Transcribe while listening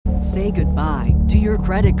Say goodbye to your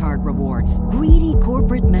credit card rewards. Greedy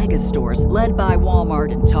corporate mega stores, led by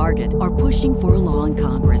Walmart and Target, are pushing for a law in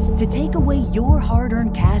Congress to take away your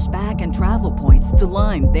hard-earned cash back and travel points to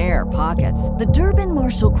line their pockets. The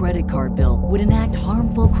Durbin-Marshall credit card bill would enact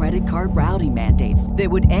harmful credit card routing mandates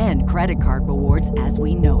that would end credit card rewards as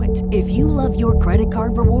we know it. If you love your credit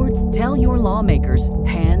card rewards, tell your lawmakers,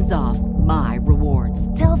 hands off my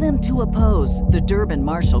rewards. Tell them to oppose the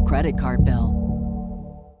Durbin-Marshall credit card bill.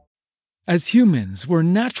 As humans, we're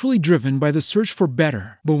naturally driven by the search for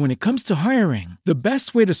better. But when it comes to hiring, the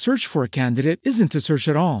best way to search for a candidate isn't to search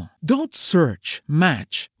at all. Don't search,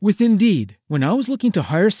 match with Indeed. When I was looking to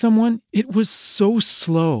hire someone, it was so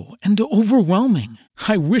slow and overwhelming.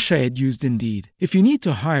 I wish I had used Indeed. If you need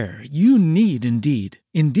to hire, you need Indeed.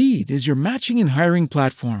 Indeed is your matching and hiring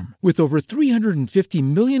platform with over 350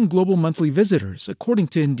 million global monthly visitors, according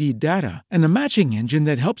to Indeed data, and a matching engine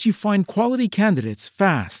that helps you find quality candidates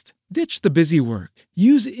fast. Ditch the busy work.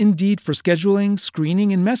 Use Indeed for scheduling,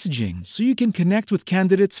 screening, and messaging so you can connect with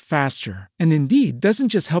candidates faster. And Indeed doesn't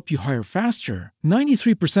just help you hire faster.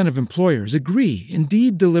 93% of employers agree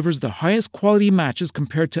Indeed delivers the highest quality matches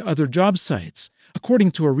compared to other job sites,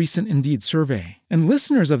 according to a recent Indeed survey. And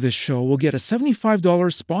listeners of this show will get a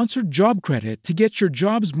 $75 sponsored job credit to get your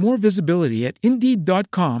jobs more visibility at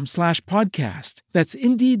Indeed.com/podcast. That's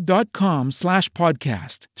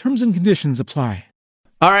Indeed.com/podcast. Terms and conditions apply.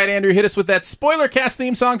 All right, Andrew, hit us with that spoiler cast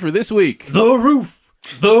theme song for this week. The roof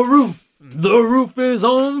is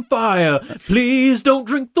on fire. Please don't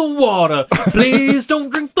drink the water. Please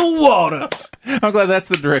don't drink the water. I'm glad that's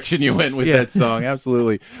the direction you went with that song.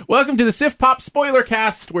 Absolutely. Welcome to the Sif Pop Spoiler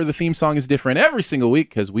Cast, where the theme song is different every single week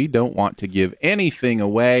because we don't want to give anything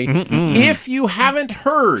away. If you haven't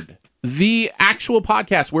heard the actual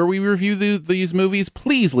podcast where we review these movies,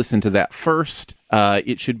 please listen to that first.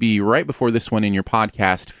 It should be right before this one in your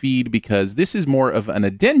podcast feed because this is more of an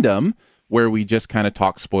addendum where we just kind of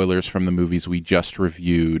talk spoilers from the movies we just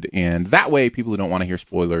reviewed. And that way, people who don't want to hear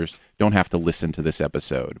spoilers don't have to listen to this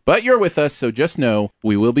episode. But you're with us, so just know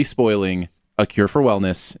we will be spoiling A Cure for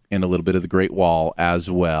Wellness and a little bit of The Great Wall as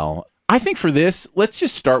well. I think for this, let's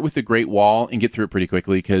just start with The Great Wall and get through it pretty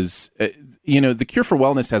quickly because, The Cure for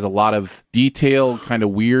Wellness has a lot of detailed, kind of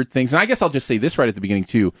weird things. And I guess I'll just say this right at the beginning,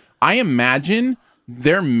 too. I imagine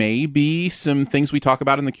there may be some things we talk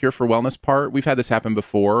about in The Cure for Wellness part. We've had this happen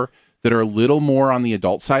before that are a little more on the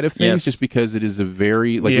adult side of things just because it is a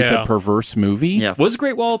very, like we said, perverse movie. Yeah. Was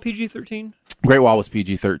Great Wall PG-13? Great Wall was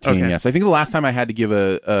PG-13, yes. I think the last time I had to give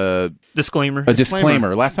a disclaimer.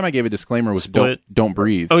 Last time I gave a disclaimer was Don't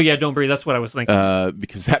Breathe. Oh, yeah, Don't Breathe. That's what I was thinking.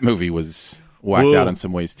 Because that movie was whacked out in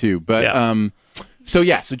some ways, too. But, so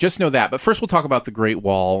just know that. But first we'll talk about The Great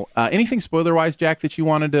Wall. Anything spoiler-wise, Jack, that you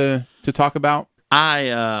wanted to talk about?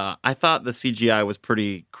 I thought the CGI was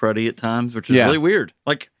pretty cruddy at times, which is really weird.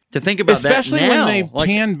 Like, to think about especially that now, when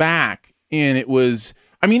they pan back and it was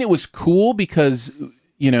cool because,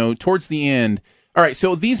 towards the end. All right,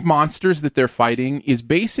 so these monsters that they're fighting is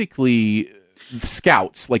basically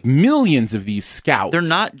scouts, like millions of these scouts. They're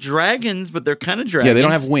not dragons, but they're kind of dragons. Yeah, they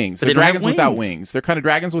don't have wings. They're dragons without wings. They're kind of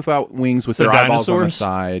dragons without wings with their eyeballs on the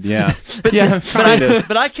side. Yeah. But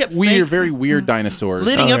I kept thinking, very weird dinosaurs.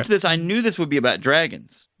 Leading up to this, I knew this would be about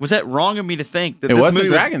dragons. Was that wrong of me to think that it this wasn't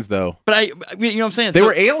movie dragons, though? But you know what I'm saying? They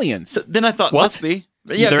were aliens. So then I thought, must be.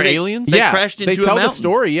 Yeah, they're aliens? They crashed into they tell a mountain. the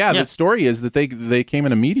story. Yeah, the story is that they came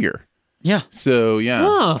in a meteor. Yeah. So, yeah.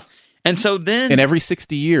 Huh. And so then... And every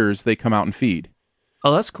 60 years, they come out and feed.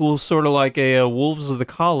 Oh, that's cool. Sort of like a Wolves of the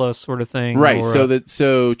Kala sort of thing. Right.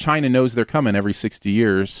 So China knows they're coming every 60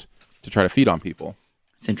 years to try to feed on people.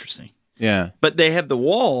 It's interesting. Yeah. But they have the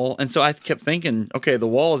wall, and so I kept thinking, okay, the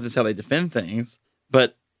wall is just how they defend things.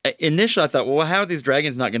 But initially I thought, well, how are these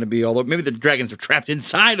dragons not going to be all over? Maybe the dragons are trapped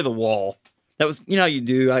inside of the wall. That was, how you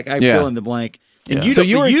do. Like, I fill in the blank. And you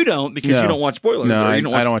don't because you don't watch spoilers. No, I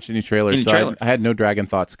don't watch any trailers. I had no dragon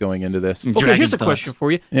thoughts going into this. Okay, here's a question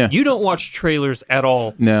for you. Yeah. You don't watch trailers at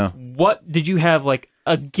all. No. What did you have, like,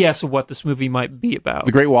 a guess of what this movie might be about?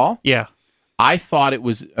 The Great Wall? Yeah. I thought it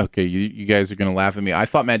was, okay, you guys are going to laugh at me. I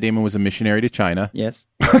thought Matt Damon was a missionary to China. Yes.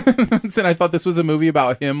 And I thought this was a movie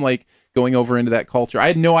about him, like, going over into that culture. I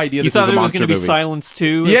had no idea this was a monster movie. You thought it was going to be Silence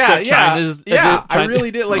 2? Yeah, I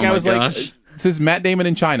really did. Like, I was like... This is Matt Damon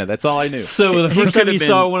in China. That's all I knew. So the first time you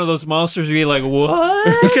saw one of those monsters, you'd be like,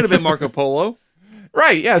 what? It could have been Marco Polo.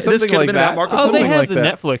 Right, yeah, something like that. They have the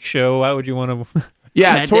Netflix show. Why would you want to...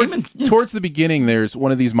 Yeah, towards the beginning, there's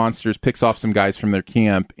one of these monsters picks off some guys from their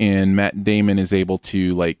camp, and Matt Damon is able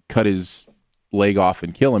to, like, cut his leg off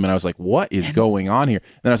and kill him. And I was like, what is going on here?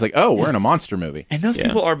 And then I was like, oh, we're in a monster movie. And those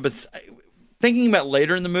people are... Thinking about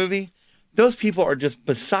later in the movie... those people are just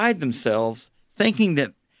beside themselves thinking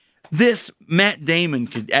that this Matt Damon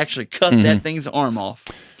could actually cut that thing's arm off.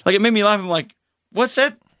 Like, it made me laugh. I'm like, what's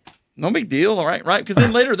that? No big deal, all right? Because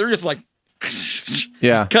then later they're just like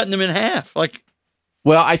cutting them in half. Like,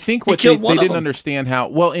 well, I think what killed they one of didn't them. understand how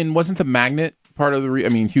well, and wasn't the magnet part of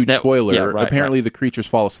the huge spoiler. yeah, right, apparently the creatures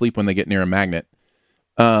fall asleep when they get near a magnet.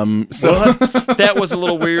 So that was a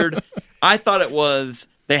little weird. I thought it was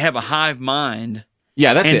they have a hive mind.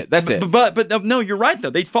 yeah, that's it. That's it. But no, you're right though.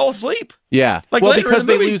 They fall asleep. Yeah. Like well, later in because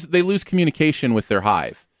the they movie. lose communication with their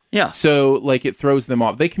hive. Yeah. So like it throws them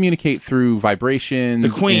off. They communicate through vibrations. The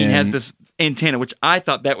queen and- has this antenna, which I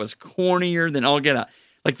thought that was cornier than all get out.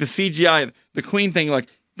 Like the CGI, the queen thing, like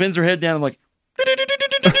bends her head down and like.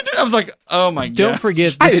 I was like, oh my god! Don't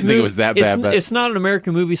forget, I this didn't think it movie- was that bad, but- it's not an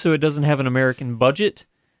American movie, so it doesn't have an American budget.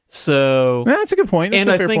 So, That's a good point. That's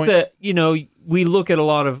and a I fair think point. that we look at a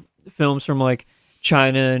lot of films from like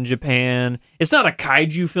China and Japan. It's not a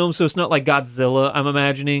kaiju film, so it's not like Godzilla. I'm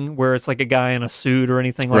imagining where it's like a guy in a suit or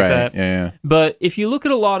anything like right. that. Yeah. But if you look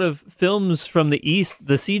at a lot of films from the East,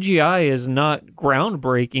 the CGI is not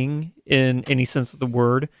groundbreaking in any sense of the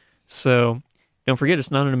word. So don't forget,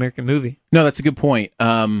 it's not an American movie. No, that's a good point.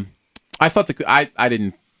 I thought I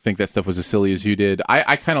didn't think that stuff was as silly as you did.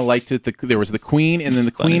 I kind of liked it. There was the queen, and then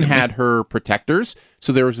the queen had her protectors.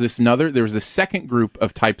 So there was this second group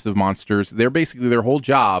of types of monsters. They're basically, their whole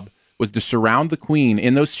job was to surround the queen.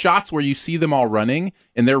 In those shots where you see them all running,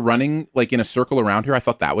 and they're running like in a circle around her, I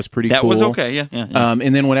thought that was pretty cool. That was okay. Yeah.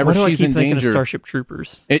 And then whenever Why do I she's keep in thinking danger, of Starship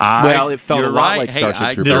Troopers? it felt you're a lot right. like Hey, Starship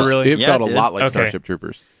I- Troopers. Did it really? It Yeah, felt it a did. lot like Okay. Starship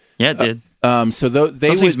Troopers. Yeah, it did. So they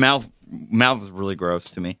Also, would, his mouth was really gross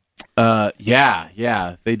to me.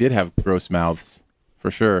 yeah, they did have gross mouths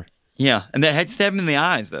for sure. Yeah, and they had stabbed him in the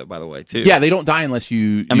eyes, though. By the way, too. Yeah, they don't die unless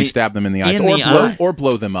you mean, stab them in the eyes in the eye. or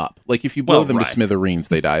blow them up. Like if you blow Well, them right. to smithereens,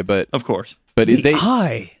 they die. But of course. they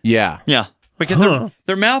Eye. yeah. Yeah, because Huh.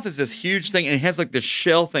 their mouth is this huge thing, and it has like this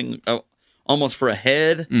shell thing, almost for a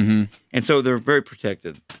head, and so they're very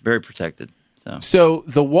protected. Very protected. So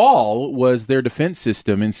the wall was their defense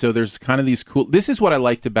system, and so there's kind of these cool. This is what I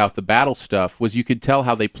liked about the battle stuff was you could tell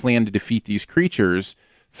how they planned to defeat these creatures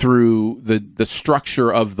through the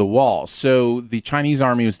structure of the wall. So the Chinese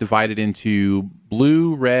army was divided into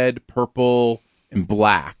blue, red, purple, and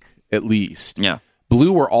black, at least. Yeah.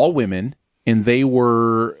 Blue were all women, and they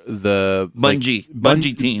were the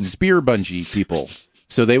Bungee team. spear bungee people.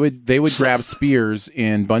 So they would grab spears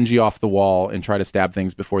and bungee off the wall and try to stab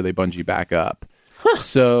things before they bungee back up.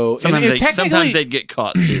 So Sometimes they'd get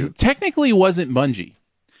caught too. technically wasn't bungee.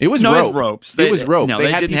 It was No, rope. it's ropes. It was rope. No, they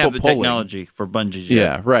they had didn't people have the pulling. technology for bungees yet.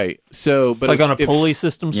 Yeah, right. So, but Like it on a was- pulley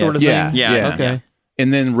system sort of Yes. thing? Yeah. Okay.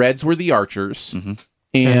 And then reds were the archers,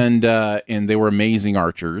 and they were amazing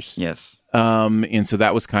archers. Yes. And so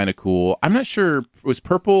that was kind of cool. I'm not sure. Was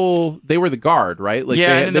purple? They were the guard, right? Like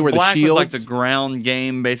Yeah, they, and they the were black the shields. was like the ground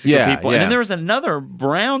game, basically. Yeah, people. yeah. And then there was another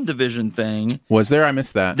brown division thing Was there? I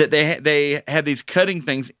missed that. that they had these cutting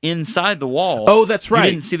things inside the wall. Oh, that's right.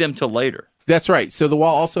 You didn't see them till later. That's right. So the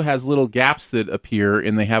wall also has little gaps that appear,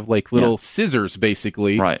 and they have like little scissors,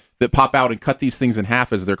 basically, Right. that pop out and cut these things in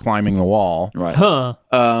half as they're climbing the wall. Right. Huh.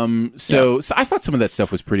 So I thought some of that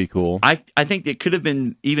stuff was pretty cool. I think it could have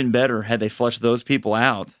been even better had they flushed those people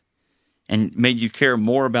out and made you care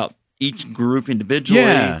more about each group individually.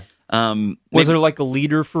 Yeah. Was Maybe there like a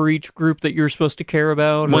leader for each group that you're supposed to care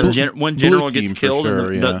about? or- one general team gets for killed,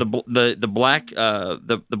 sure, and yeah. the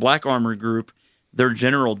black armor group, their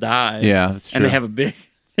general dies. Yeah, that's And they true.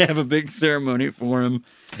 have a big ceremony for him.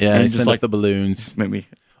 Yeah, and they just send like up the balloons. maybe.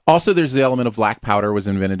 Also, there's the element of black powder was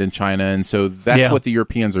invented in China, and so that's Yeah. what the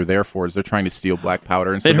Europeans are there for. Is they're trying to steal black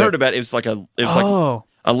powder. And so They'd they're- heard about it. It was like a Oh.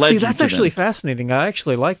 a legend. See, that's to actually them. fascinating. I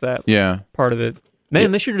actually like that Yeah. part of it.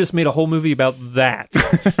 Man, they should have just made a whole movie about that.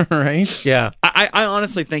 Right. Yeah. I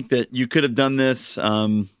honestly think that you could have done this,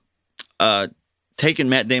 taken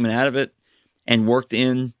Matt Damon out of it, and worked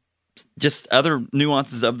in just other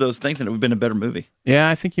nuances of those things, and it would have been a better movie. Yeah,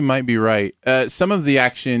 I think you might be right. Some of the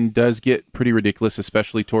action does get pretty ridiculous,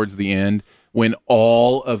 especially towards the end when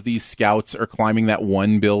all of these scouts are climbing that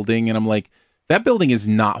one building, and I'm like, that building is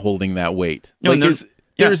not holding that weight. No, Like, and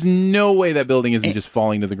there's no way that building isn't just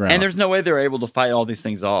falling to the ground. And there's no way they're able to fight all these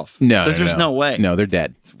things off. no, There's no way. No, they're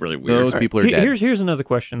dead. It's really weird. Those people are dead. Here's another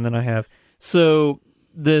question that I have. So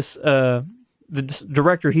this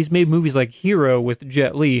director, he's made movies like Hero with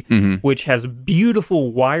Jet Li, Mm-hmm. which has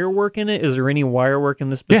beautiful wire work in it. Is there any wire work in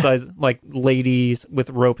this besides like ladies with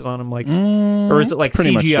ropes on them, like, or is it like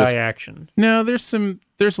pretty much CGI just- action? No, there's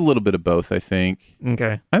a little bit of both, I think.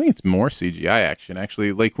 Okay. I think it's more CGI action,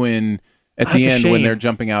 actually. Like when At That's the a end, when shame. they're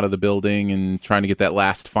jumping out of the building and trying to get that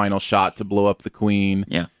last final shot to blow up the queen.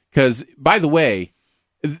 Yeah. Because, by the way,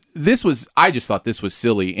 I just thought this was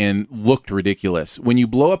silly and looked ridiculous. When you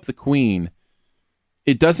blow up the queen,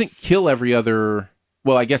 it doesn't kill every other.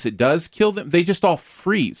 Well, I guess it does kill them. They just all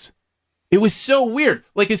freeze. It was so weird.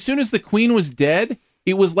 Like, as soon as the queen was dead,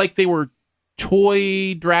 it was like they were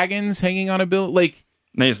toy dragons hanging on a building. Like,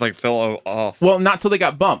 They just like fell off. well, not till they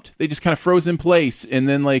got bumped. They just kind of froze in place, and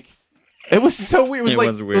then like it was so weird. It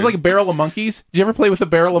was like a barrel of monkeys. Did you ever play with a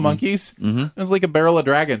barrel of monkeys? Mm-hmm. It was like a barrel of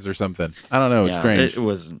dragons or something. I don't know. It was strange. It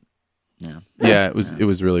wasn't. Yeah. Yeah, it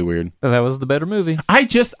was really weird. But that was the better movie. I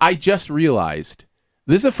just realized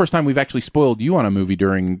this is the first time we've actually spoiled you on a movie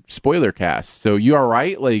during spoiler cast. So you all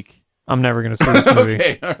right? Like, I'm never going to see this movie.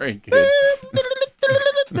 okay, all right, good.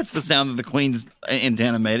 That's the sound of the Queen's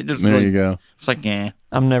antenna made. It just There really, you go. It's like,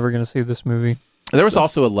 I'm never going to see this movie. There was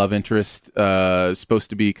also a love interest, supposed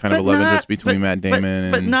to be kind of a love interest between Matt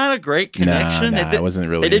Damon but and. not a great connection. Nah, it wasn't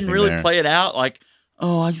really They didn't anything really there. play it out like,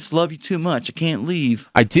 oh, I just love you too much. I can't leave.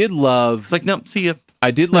 I did love. It's like, nope, see you.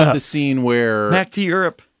 I did love the scene where Back to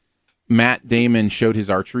Europe. Matt Damon showed his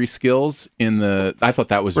archery skills in the. I thought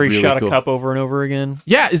that was Where he really shot cool. a cup over and over again.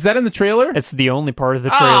 Yeah, is that in the trailer? It's the only part of the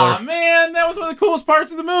trailer. Oh man, that was one of the coolest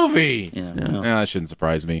parts of the movie. Yeah. That shouldn't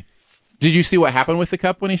surprise me. Did you see what happened with the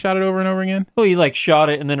cup when he shot it over and over again? Well, he like shot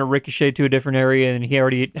it and then it ricocheted to a different area, and he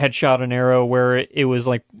already had shot an arrow where it was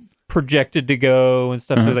like projected to go and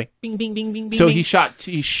stuff. So it was like bing, bing, bing, bing, bing. So bing. he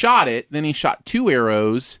shot it, then he shot 2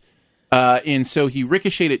 arrows, and so he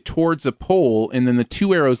ricocheted it towards a pole, and then the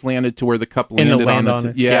 2 arrows landed to where the cup landed land on the. on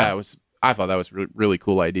it. Yeah, Yeah. it was. I thought that was a really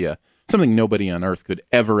cool idea. Something nobody on Earth could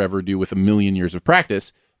ever do with a million years of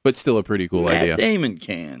practice, but still a pretty cool Matt idea. Damon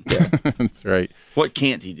can. That's right. What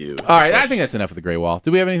can't he do? All right, I think that's enough of the Gray Wall.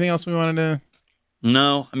 Do we have anything else we wanted to?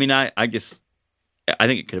 No, I mean, I guess I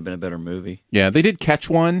think it could have been a better movie. Yeah, they did catch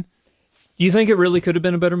one. Do you think it really could have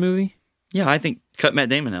been a better movie? Yeah, I think cut Matt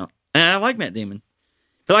Damon out. And I like Matt Damon.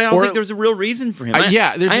 But I don't Or- think there's a real reason for him.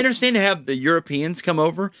 yeah, there's I a- understand to have the Europeans come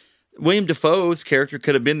over. William Dafoe's character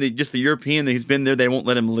could have been just the European who's been there. They won't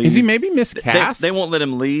let him leave. Is he maybe miscast? They won't let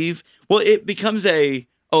him leave. Well, it becomes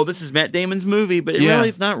this is Matt Damon's movie, but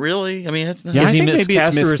it's not really. I mean, that's not. Yeah, Is I he think maybe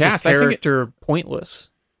it's miscast or is his miscast. I think it- character pointless?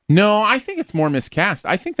 No, I think it's more miscast.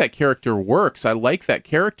 I think that character works. I like that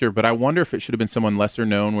character, but I wonder if it should have been someone lesser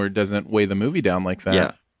known where it doesn't weigh the movie down like that.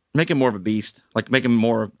 Yeah. Make him more of a beast. Like, make him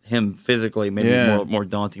more of him physically. Maybe Yeah. more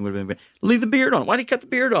daunting would have been. Leave the beard on. Why did he cut the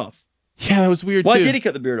beard off? Yeah, that was weird Why too. did he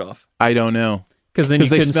cut the beard off? I don't know. Because then you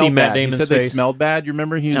They couldn't see smelled Matt bad. Damon's He said face. they smelled bad. You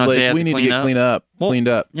remember? He was No, so they like, have "We to need to clean get up." cleaned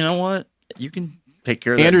up." You know what? You can take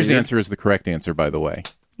care of Andrew's that beard. answer is the correct answer, by the way.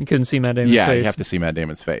 You couldn't see Matt Damon's Yeah, face. you have to see Matt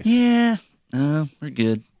Damon's face. Yeah. We're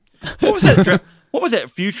good. What was that? What was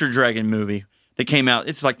that Future Dragon movie that came out?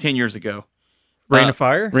 It's like 10 years ago. Rain of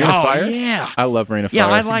Fire? Rain of Oh, Fire? yeah. I love Rain of Yeah,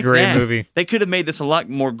 Fire. I like great that. movie. They could have made this a lot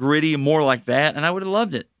more gritty, more like that, and I would have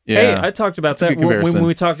loved it. Yeah. Hey, I talked about That's a that good when comparison.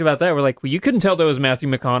 we talked about that. We're like, well, you couldn't tell that was Matthew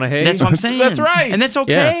McConaughey. That's what I'm saying. That's right. And that's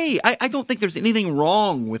okay. I don't think there's anything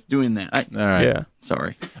wrong with doing that. All right. Yeah.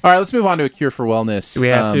 Sorry. All right, let's move on to A Cure for Wellness. Do we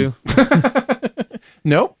have to?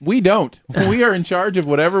 No, we don't. We are in charge of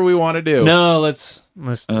whatever we want to do. No, let's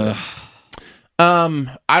do it.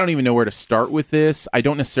 I don't even know where to start with this. I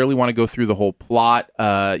don't necessarily want to go through the whole plot.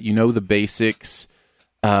 You know the basics.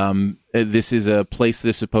 This is a place that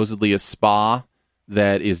is supposedly a spa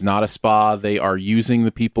that is not a spa. They are using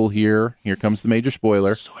the people here. Here comes the major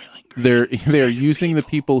spoiler. They're using the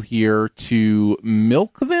people here to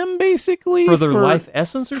milk them, basically For their life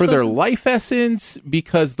essence or for their something? life essence,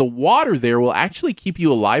 because the water there will actually keep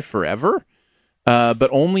you alive forever. But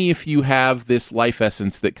only if you have this life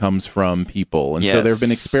essence that comes from people. And so there have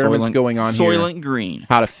been experiments going on here. Soylent Green.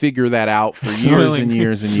 How to figure that out for years and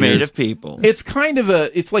years and It's years. made of people. It's kind of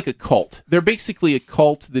it's like a cult. They're basically a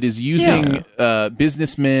cult that is using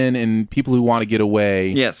businessmen and people who want to get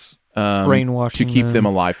away Yes. Brainwashing to keep them them.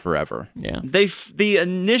 alive forever. Yeah. The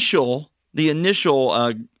initial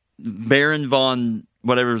Baron von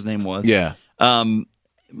whatever his name was. Yeah.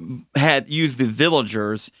 Had used the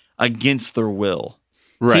villagers against their will.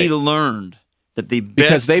 Right. He learned that the best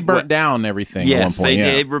Because they burnt down everything Yes, at one point.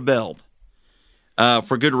 they rebelled.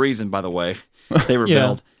 For good reason, by the way. They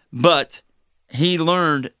rebelled. But he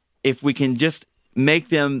learned if we can just make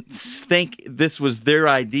them think this was their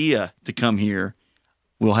idea to come here,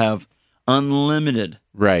 we'll have unlimited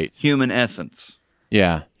Right. human essence.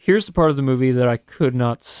 Yeah. Here's the part of the movie that I could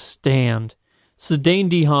not stand. So Dane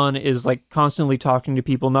DeHaan is like constantly talking to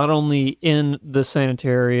people, not only in the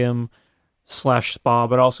sanitarium / spa,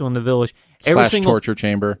 but also in the village. Slash torture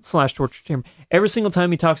chamber. / torture chamber. Every single time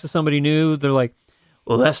he talks to somebody new, they're like,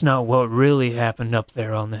 well, that's not what really happened up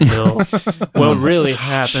there on the hill. What really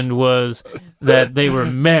happened was that they were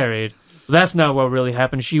married. That's not what really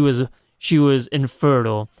happened. She was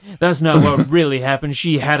infertile. That's not what really happened.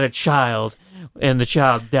 She had a child, and the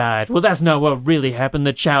child died. Well, that's not what really happened.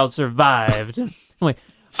 The child survived. I'm like,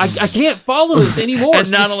 I can't follow this anymore. And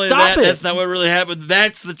not only Stop that, it. that's not what really happened.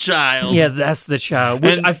 That's the child. Yeah, that's the child.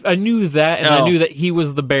 Which And- I knew that, and I knew that he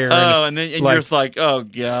was the Baron. Oh, and then like, you're just like, oh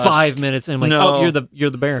god. 5 minutes, and I'm like, No. oh, you're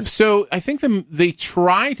the Baron. So I think they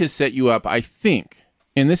try to set you up, I think,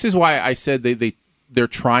 and this is why I said they're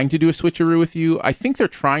trying to do a switcheroo with you. I think they're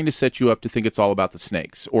trying to set you up to think it's all about the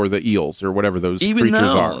snakes or the eels or whatever those Even creatures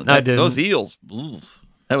though are. I didn't. those eels,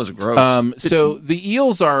 that was gross. So the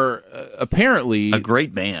eels are apparently a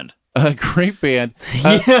great band. a great band,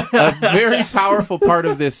 a very powerful part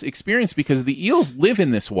of this experience because the eels live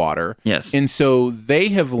in this water. Yes. And so they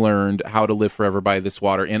have learned how to live forever by this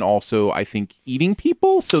water and also, I think, eating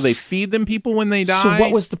people. So they feed them people when they die. So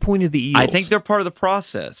what was the point of the eels? I think they're part of the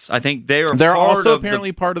process. I think they're They're part also of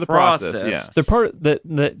apparently part of the process, yeah. They're part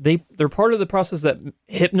they're part of the process that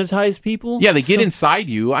hypnotize people. Yeah, they get inside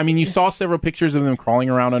you. I mean, you saw several pictures of them crawling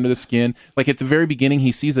around under the skin. Like at the very beginning,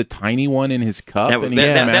 he sees a tiny one in his cup, and he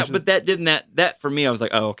smashes. But that for me, I was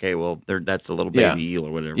like, oh, okay, well, that's a little baby eel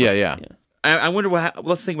or whatever. Yeah. I wonder what.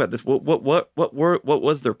 Let's think about this. What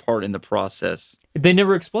was their part in the process? They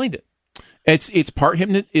never explained it. It's part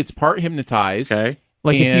hypnotized. Okay.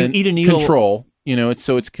 Like and if you eat an eel, control.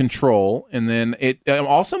 It's control, and then it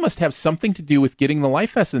also must have something to do with getting the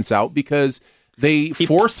life essence out because they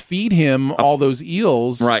force feed him all those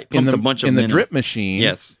eels Right, in pumps a bunch of the them in drip machine.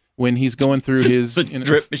 Yes. When he's going through his The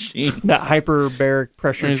drip machine. that hyperbaric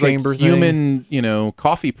pressure his chamber like thing. human,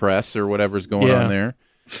 coffee press or whatever's going on there.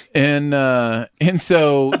 And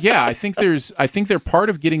so I think they're part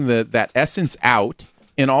of getting that essence out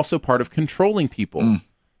and also part of controlling people.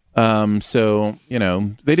 So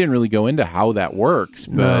they didn't really go into how that works,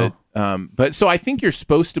 but so I think you're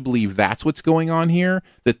supposed to believe that's what's going on here,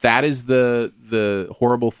 that is the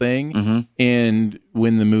horrible thing, and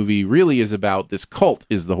when the movie really is about this cult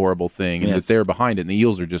is the horrible thing, and that they're behind it, and the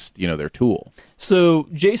eels are just their tool. So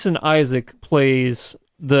Jason Isaac plays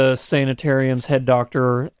the sanitarium's head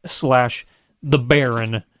doctor / the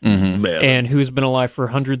Baron, and who's been alive for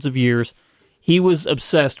hundreds of years. He was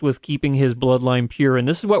obsessed with keeping his bloodline pure, and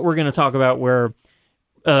this is what we're going to talk about where,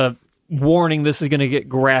 warning, this is going to get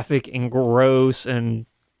graphic and gross, and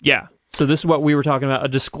so this is what we were talking about, a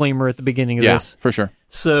disclaimer at the beginning of this. Yeah, for sure.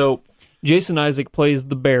 So Jason Isaac plays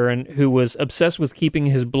the Baron, who was obsessed with keeping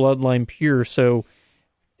his bloodline pure, so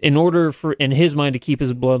in order for, in his mind, to keep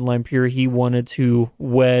his bloodline pure, he wanted to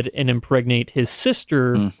wed and impregnate his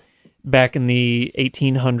sister back in the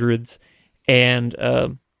 1800s, and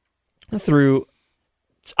through,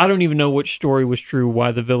 I don't even know which story was true,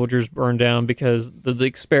 why the villagers burned down, because of the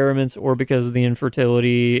experiments or because of the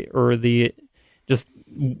infertility or the just,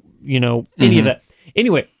 any of that.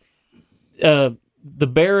 Anyway, the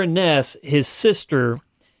Baroness, his sister,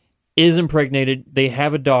 is impregnated. They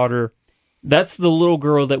have a daughter. That's the little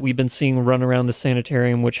girl that we've been seeing run around the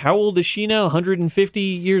sanitarium, which, how old is she now? 150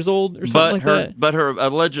 years old or something that? But her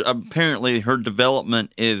apparently her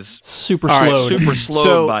development is Super All right, slow. super slowed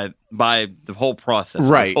So- by the whole process.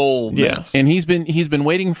 Right. This whole Yeah. mess. And he's been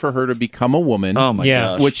waiting for her to become a woman. Oh my Yeah.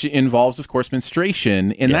 gosh. Which involves, of course,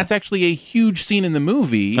 menstruation, and that's actually a huge scene in the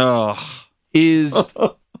movie. Is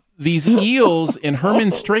these eels and her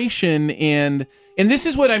menstruation, and this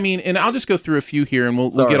is what I mean. And I'll just go through a few here, and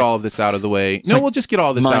we'll get all of this out of the way. No, we'll just get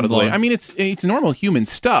all this out of the way. mind-blowing. I mean, it's normal human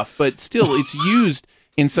stuff, but still, it's used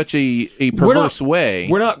in such a perverse way.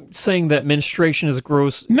 We're not saying that menstruation is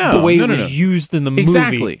gross. No, the way no, it no, was no. used in the movie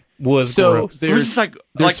Exactly. was So gross. We're there's just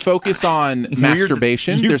like focus on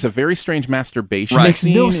masturbation. There's a very strange masturbation Right. Makes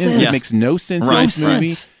scene. no in- sense. It makes no sense in Right. this No movie.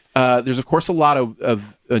 sense. There's of course a lot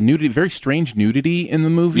of nudity, very strange nudity in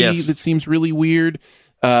the movie Yes. that seems really weird.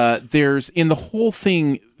 There's in the whole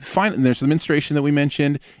thing. There's the menstruation that we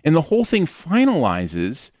mentioned, and the whole thing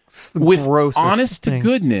finalizes the with grossest honest thing. to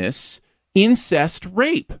goodness incest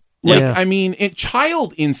rape. Like Yeah. I mean,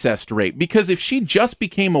 child incest rape. Because if she just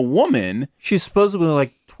became a woman, She's supposedly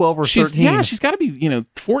like 12 or 13. she's got to be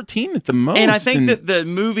 14 at the most. And I think that the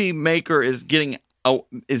movie maker is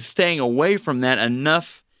staying away from that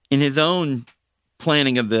enough in his own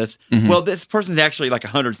planning of this. Well, this person's actually like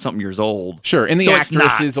 100-something years old. Sure, and the So it's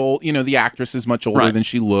actress not. is old. The actress is much older Right. than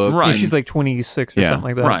she looks. Right. and- She's like 26 or Yeah. something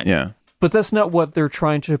like that. Right. yeah, But that's not what they're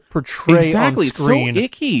trying to portray exactly. on It's screen. so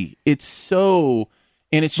icky. It's so,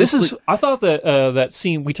 and it's just. This is. I thought that that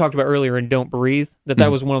scene we talked about earlier in "Don't Breathe"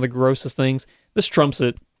 that was one of the grossest things. This trumps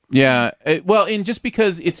it Yeah. Well, and just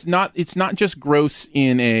because it's not just gross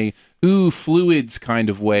in a fluids kind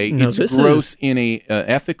of way. No, it's this gross in a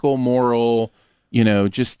ethical, moral,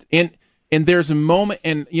 just and there's a moment,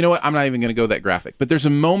 and you know what? I'm not even going to go that graphic, but there's a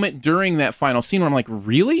moment during that final scene where I'm like,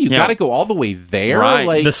 really? You got to go all the way there? Right.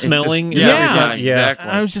 Like The smelling? Yeah, Yeah. exactly.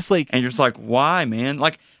 I was just like, And you're just like, why, man?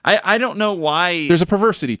 Like, I don't know why. there's a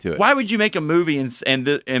perversity to it. Why would you make a movie and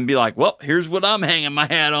be like, well, here's what I'm hanging my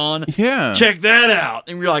hat on. Yeah. Check that out.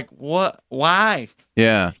 And you're like, what? Why?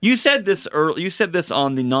 Yeah. You said this early. You said this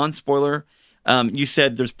on the non-spoiler. You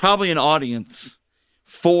said there's probably an audience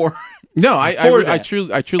for. No, I that.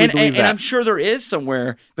 truly And believe that. I'm sure there is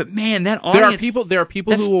somewhere. But man, that audience. There are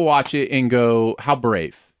people who will watch it and go, how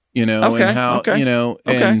brave, Okay, and how, okay.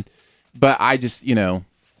 and but I just,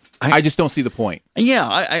 I just don't see the point. Yeah,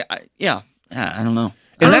 I don't know.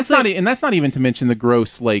 And that's not even to mention the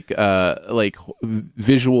gross like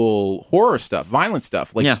visual horror stuff, violent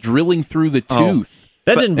stuff, like drilling through the tooth.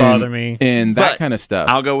 That didn't bother me. And that But kind of stuff.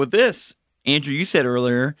 I'll go with this. Andrew, you said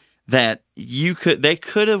earlier that they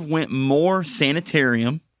could have went more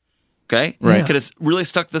sanitarium. Okay. Right. Could have really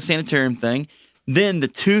stuck to the sanitarium thing. Then the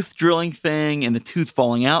tooth drilling thing and the tooth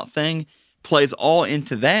falling out thing plays all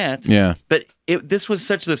into that. Yeah. But this was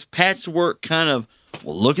such this patchwork kind of,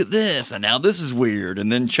 well, look at this, and now this is weird, and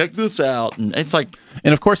then check this out, and it's like,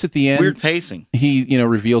 and of course, at the end, weird pacing. He,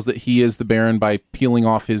 reveals that he is the Baron by peeling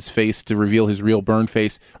off his face to reveal his real burn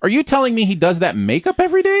face. Are you telling me he does that makeup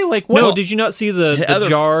every day? Like, what? No, did you not see the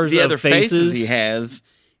jars the of other faces he has?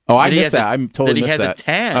 Oh, I missed that. I totally missed that.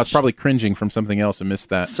 Attached. I was probably cringing from something else and missed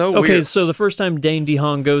that. So okay, weird. so the first time Dane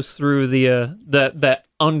DeHaan goes through the that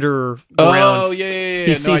underground, oh yeah.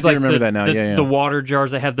 he sees I do like remember that now. the water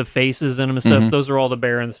jars that have the faces in them and stuff. Those are all the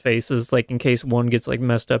Baron's faces. Like in case one gets like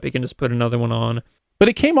messed up, he can just put another one on. But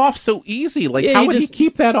it came off so easy. Like, Yeah, how he would he just-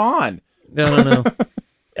 keep that on? I don't know,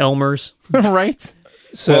 Elmer's. Right?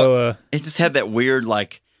 So it just had that weird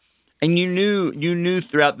like, and you knew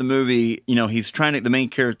throughout the movie, he's trying to, the main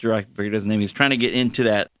character, I forget his name, he's trying to get into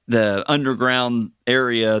the underground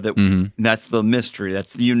area that that's the mystery.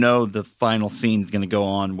 That's the final scene's going to go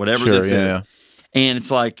on, whatever this is. Yeah. And it's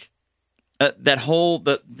like that whole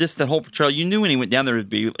portrayal. You knew when he went down there,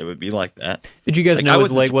 it would be like that. did you guys Like, know I his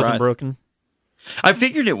wasn't leg wasn't surprised. broken? I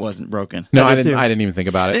figured it wasn't broken. No, I I did didn't. too. I didn't even think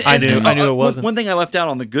about it. I knew it wasn't. One thing I left out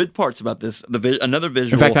on the good parts about this, another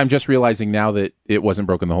visual. In fact, I'm just realizing now that it wasn't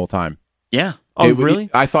broken the whole time. yeah. Oh, Really?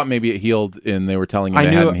 I thought maybe it healed, and they were telling you I it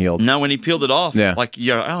knew hadn't it- healed. No, when he peeled it off, Yeah. like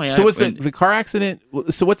yeah. So was the car accident?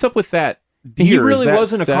 So what's up with that deer? He Is really that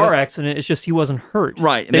wasn't a set car up? accident. It's just he wasn't hurt.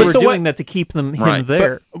 Right. They But were so doing what- that to keep him Right.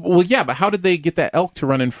 there. Well, yeah, but how did they get that elk to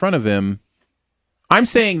run in front of him? I'm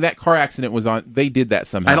saying that car accident was on. They did that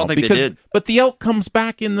somehow. I don't think they did. But the elk comes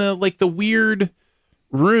back in the weird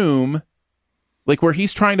room, like where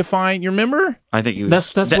he's trying to find. You remember? I think he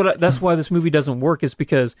was. That's why this movie doesn't work, is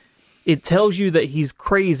because it tells you that he's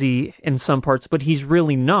crazy in some parts, but he's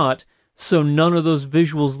really not. So none of those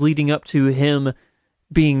visuals leading up to him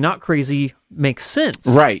being not crazy makes sense.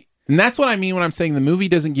 Right. And that's what I mean when I'm saying the movie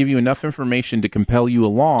doesn't give you enough information to compel you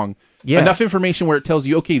along. Yeah. Enough information where it tells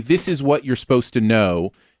you, okay, this is what you're supposed to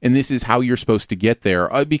know, and this is how you're supposed to get there.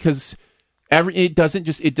 Because it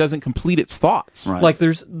doesn't complete its thoughts. Right. Like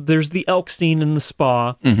there's the elk scene in the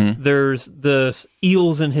spa. Mm-hmm. There's the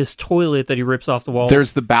eels in his toilet that he rips off the wall.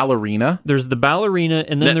 There's the ballerina There's the ballerina,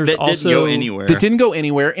 and then there's that also didn't go anywhere. that didn't go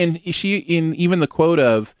anywhere, and she in even the quote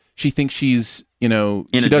of she thinks she's In a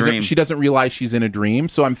dream. she doesn't realize she's in a dream.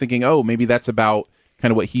 So I'm thinking, oh, maybe that's about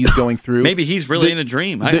kind of what he's going through. Maybe he's really in a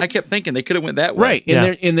dream. I kept thinking they could have went that way. Right,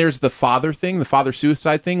 and Yeah. there's the father thing, the father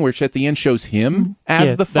suicide thing, which at the end shows him as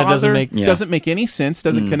Yeah, the that doesn't father. make- Yeah. Doesn't make any sense.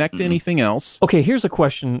 Doesn't connect to anything else. Okay, here's a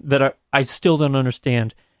question that I still don't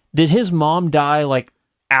understand. Did his mom die like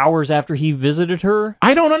hours after he visited her?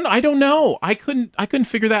 I don't know. I couldn't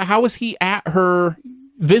figure that. How was he at her?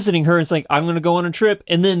 Visiting her, and it's like, I'm going to go on a trip.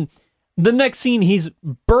 And then the next scene, he's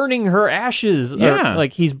burning her ashes. Yeah. Or,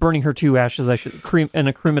 like, he's burning her to ashes, in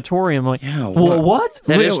a crematorium. I'm like, Yeah, well, what?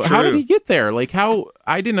 That Wait, is how did true. he get there? Like how?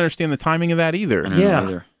 I didn't understand the timing of that either. I don't know Yeah.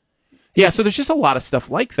 either. Yeah, so there's just a lot of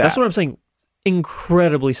stuff like that. That's what I'm saying.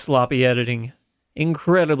 Incredibly sloppy editing.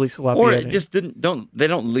 Incredibly sloppy Or editing. it just they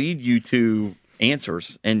don't lead you to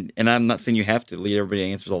answers, and I'm not saying you have to lead everybody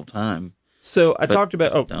to answers all the time. So I But talked about.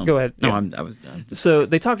 it's Oh, dumb. go ahead. No, Yeah. I was done. So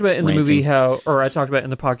they talked about in the movie Ranting. I talked about in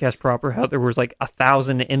the podcast proper how there was like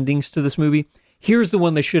 1,000 endings to this movie. Here's the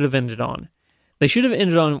one they should have ended on. They should have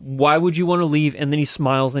ended on, why would you want to leave? And then he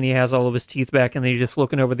smiles and he has all of his teeth back and then he's just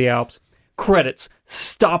looking over the Alps. Credits.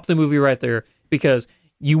 Stop the movie right there, because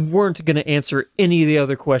you weren't going to answer any of the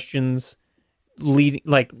other questions. leading,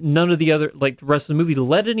 like none of the other, like the rest of the movie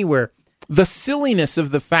led anywhere. The silliness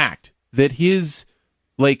of the fact that his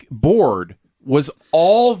like board was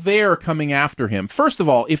all there coming after him. First of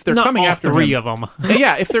all, if they're Not coming all after three him, of them.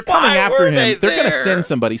 yeah, if they're coming Why after were him, they they're going to there? send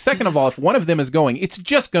somebody. Second of all, if one of them is going, it's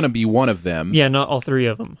just going to be one of them. Yeah, not all three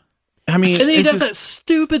of them. I mean, And then he it's does just- that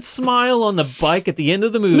stupid smile on the bike at the end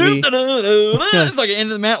of the movie. It's like an end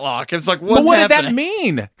of the Matlock. It's like, what's But what happening? did that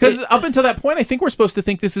mean? Because up until that point, I think we're supposed to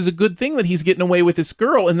think this is a good thing that he's getting away with this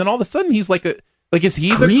girl, and then all of a sudden he's like is he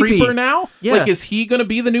the Creepy. creeper now? Yeah. Like, is he going to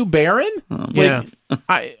be the new Baron? Yeah.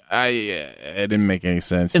 It didn't make any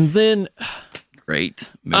sense. And then Great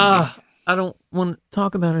movie. I don't want to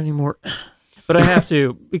talk about it anymore, but I have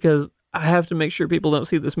to because I have to make sure people don't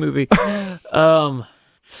see this movie.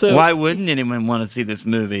 So Why wouldn't anyone want to see this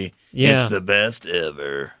movie? Yeah. It's the best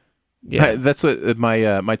ever. yeah, That's what my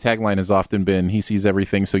tagline has often been. He sees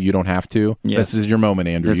everything, so you don't have to. Yes. This is your moment,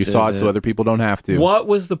 Andrew. This You saw it, is so it. other people don't have to. what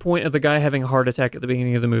was the point of the guy having a heart attack at the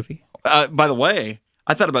beginning of the movie? By the way,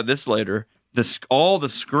 I thought about this later. All the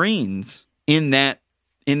screens in that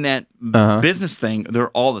business thing, they're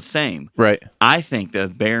all the same. Right. I think the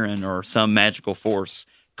Baron or some magical force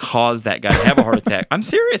caused that guy to have a heart attack. I'm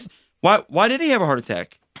serious. Why did he have a heart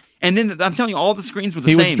attack? And then I'm telling you, all the screens were the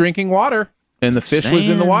He same. was drinking water, and the fish was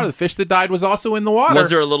in the Saying. water. The fish that died was also in the water. Was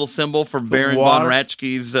there a little symbol for Baron von water.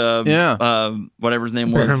 Ratchke's, whatever his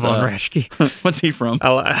name was? Baron von Raschke. What's he from?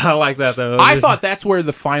 I like that though. I thought that's where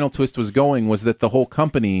the final twist was going, was that the whole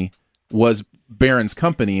company was Baron's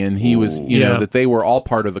company, and he was, Yeah. that they were all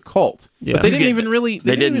part of the cult. Yeah. But they didn't even really,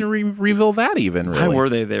 they didn't didn't. even reveal that even, really. Why were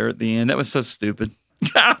they there at the end? That was so stupid.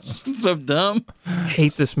 Gosh, so dumb.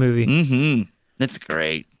 hate this movie. Mm-hmm. That's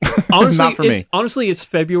great. Honestly, Not for me. Honestly, it's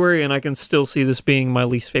February, and I can still see this being my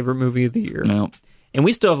least favorite movie of the year. No, And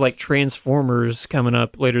we still have like Transformers coming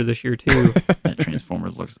up later this year too. that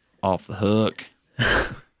Transformers looks off the hook.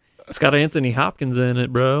 It's got Anthony Hopkins in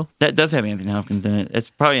it, bro. That does have Anthony Hopkins in it. It's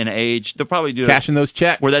probably an age. They'll probably do it Cashing those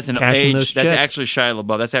checks. where that's an Cashing those age. That's checks. actually Shia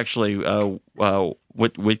LaBeouf. That's actually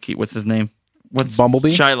what's his name? What's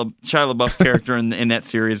Bumblebee? Shia LaBeouf's character in that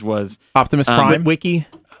series was Optimus Prime, Witwicky,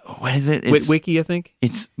 what is it? It's, Witwicky, I think.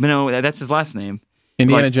 it's no, that's his last name.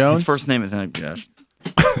 Indiana Like, Jones. His first name is gosh.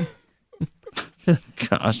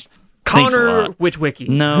 Gosh. Thanks a Connor lot. Witwicky.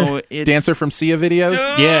 No, it's Dancer from Sia videos.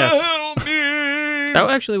 Yes. Help me. That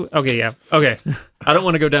actually. Okay, yeah. Okay. I don't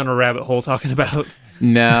want to go down a rabbit hole talking about.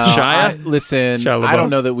 No, Shia? listen, Shia LaBeouf. I don't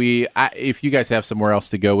know that if you guys have somewhere else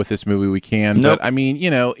to go with this movie, we can. Nope. But I mean,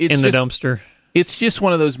 it's In the just, dumpster. It's just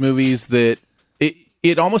one of those movies that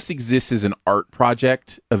it almost exists as an art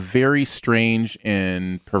project, a very strange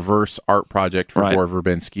and perverse art project for Right. Gore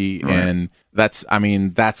Verbinski, and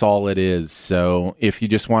that's all it is. So if you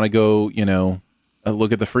just want to go,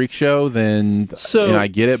 look at the freak show, then So- I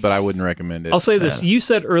get it, but I wouldn't recommend it. I'll say this: you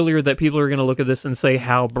said earlier that people are going to look at this and say,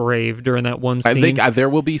 "How brave!" during that one I scene. think there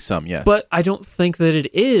will be some, yes, but I don't think that it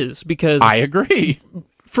is because I agree,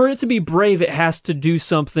 for it to be brave, it has to do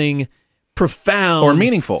something profound or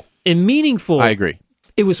meaningful. and meaningful. I agree.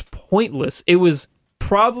 It was pointless. It was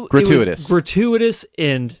probably Gratuitous. gratuitous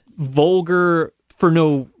and vulgar for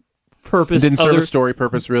no purpose. Didn't serve other, a story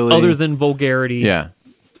purpose really. other than vulgarity. yeah,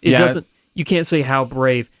 It yeah. doesn't. You can't say how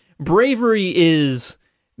brave. Bravery is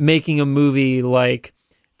making a movie like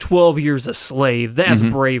 12 Years a Slave. That's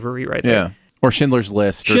bravery right there. Mm-hmm. Yeah, or Schindler's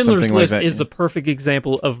List, or Schindler's something List like that. is the perfect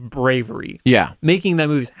example of bravery. Yeah, Making that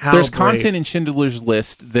movie. How there's brave. content in Schindler's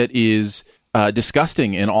List that is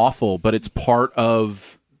disgusting and awful, but it's part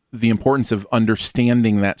of the importance of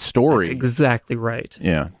understanding that story. That's exactly right.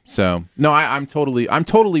 Yeah. So no, I'm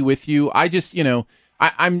totally with you. I just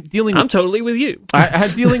I'm dealing with I'm totally with you. I'm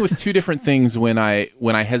dealing with two different things when I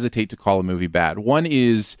hesitate to call a movie bad. One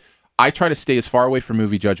is I try to stay as far away from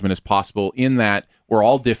movie judgment as possible, in that we're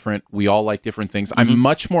all different. We all like different things. I'm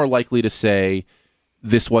much more likely to say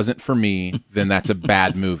this wasn't for me than that's a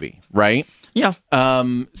bad movie, right? Yeah.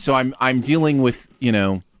 So I'm dealing with,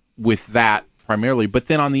 with that primarily. But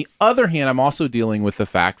then on the other hand, I'm also dealing with the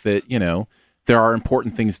fact that, there are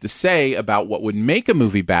important things to say about what would make a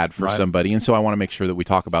movie bad for somebody. And so I want to make sure that we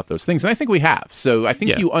talk about those things. And I think we have. So I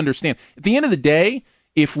think Yeah. you understand. At the end of the day,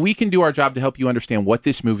 if we can do our job to help you understand what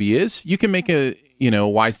this movie is, you can make a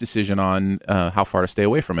wise decision on how far to stay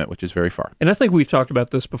away from it, which is very far. And I think we've talked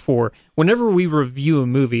about this before. Whenever we review a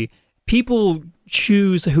movie, people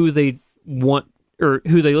choose who they want or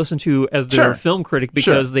who they listen to as their Sure. film critic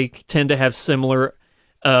because they tend to have similar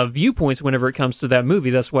viewpoints whenever it comes to that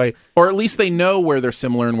movie. That's why, Or at least they know where they're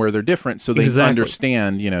similar and where they're different, so they Exactly.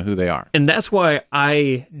 understand, who they are. and that's why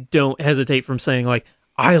I don't hesitate from saying like,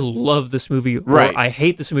 I love this movie or Right. I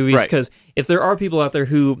hate this movie, Right. because if there are people out there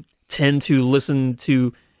who tend to listen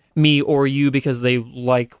to me or you because they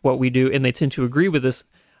like what we do and they tend to agree with us.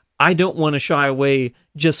 I don't want to shy away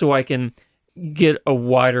just so I can get a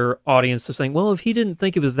wider audience of saying, well, if he didn't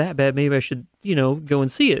think it was that bad, maybe I should, go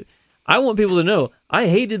and see it. I want people to know I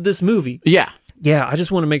hated this movie. Yeah. Yeah, I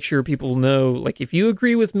just want to make sure people know, like, if you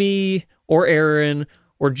agree with me or Aaron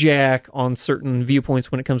or Jack on certain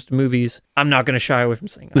viewpoints when it comes to movies, I'm not going to shy away from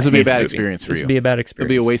saying this will be a bad experience for you. This will be a bad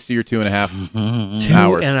experience. It'll be a waste of your 2.5 2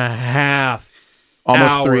 hours. 2.5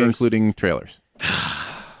 Almost hours. 3, including trailers.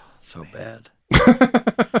 So bad.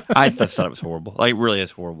 I thought it was horrible. Like, it really is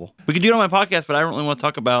horrible. We could do it on my podcast, but I don't really want to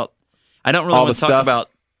talk about. I don't really All want the to talk stuff? about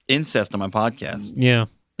incest on my podcast. Yeah.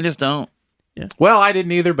 I just don't. Well, I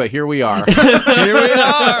didn't either, but here we are. Here we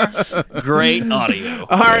are. Great audio.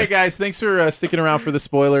 All right, guys. Thanks for sticking around for the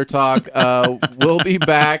spoiler talk. We'll be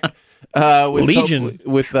back with Legion.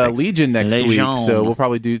 Legion next Legion. week. So we'll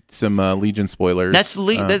probably do some Legion spoilers.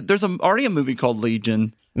 There's already a movie called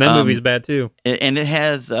Legion. That movie's bad, too. And it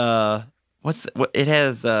has what's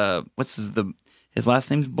his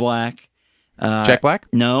last name's Black. Jack Black?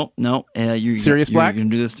 No. Sirius Black? You're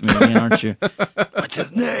gonna do this to me again, aren't you? What's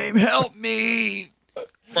his name? Help me.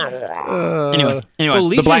 Anyway, Well,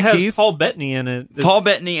 Legion Black has Keys? Paul Bettany in it. Paul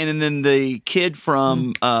Bettany, and then the kid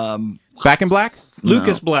from Back in Black?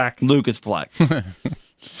 Lucas Black. Lucas Black.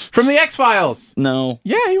 From the X-Files. No,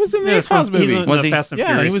 Yeah, he was in the Yeah, X-Files he's movie. in Was the he? Fast and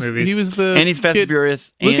Yeah, Furious movies. he was the and he's Fast kid. and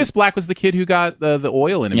Furious. Lucas Black was the kid who got the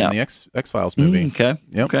oil in him in the X-Files movie. Okay.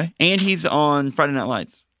 Yep. Okay. And he's on Friday Night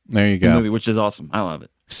Lights. There you The go. movie, which is awesome. I love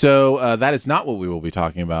it. So that is not what we will be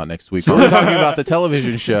talking about next week. We're talking about the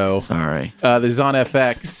television show Sorry. that is on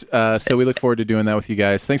FX. So we look forward to doing that with you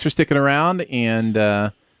guys. Thanks for sticking around, and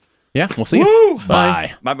we'll see you.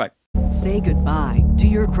 Bye. Bye. Say goodbye to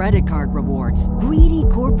your credit card rewards. Greedy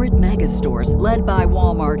corporate mega stores, led by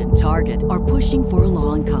Walmart and Target, are pushing for a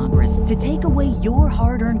law in Congress to take away your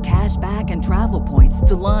hard-earned cash back and travel points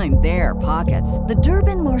to line their pockets. The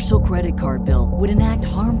Durbin-Marshall credit card bill would enact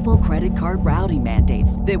harmful credit card routing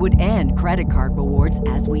mandates that would end credit card rewards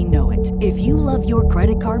as we know it. If you love your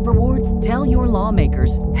credit card rewards, tell your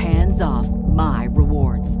lawmakers, hands off my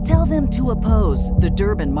rewards. Tell them to oppose the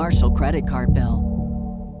Durbin-Marshall credit card bill.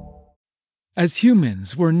 As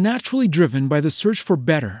humans, we're naturally driven by the search for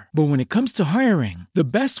better. But when it comes to hiring, the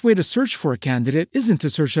best way to search for a candidate isn't to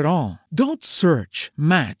search at all. Don't search,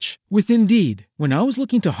 match with Indeed. When I was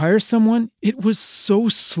looking to hire someone, it was so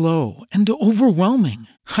slow and overwhelming.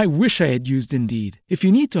 I wish I had used Indeed. If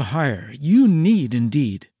you need to hire, you need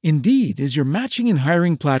Indeed. Indeed is your matching and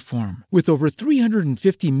hiring platform with over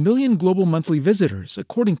 350 million global monthly visitors,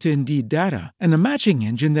 according to Indeed data, and a matching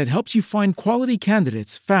engine that helps you find quality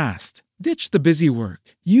candidates fast. Ditch the busy work.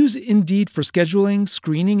 Use Indeed for scheduling,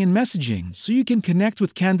 screening, and messaging so you can connect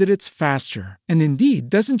with candidates faster. And Indeed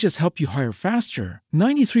doesn't just help you hire faster.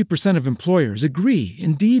 93% of employers agree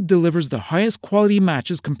Indeed delivers the highest quality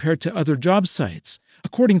matches compared to other job sites,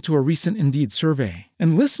 according to a recent Indeed survey.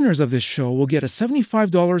 And listeners of this show will get a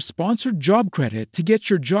 $75 sponsored job credit to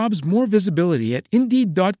get your jobs more visibility at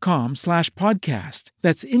Indeed.com/podcast.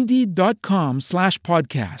 That's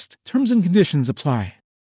Indeed.com/podcast. Terms and conditions apply.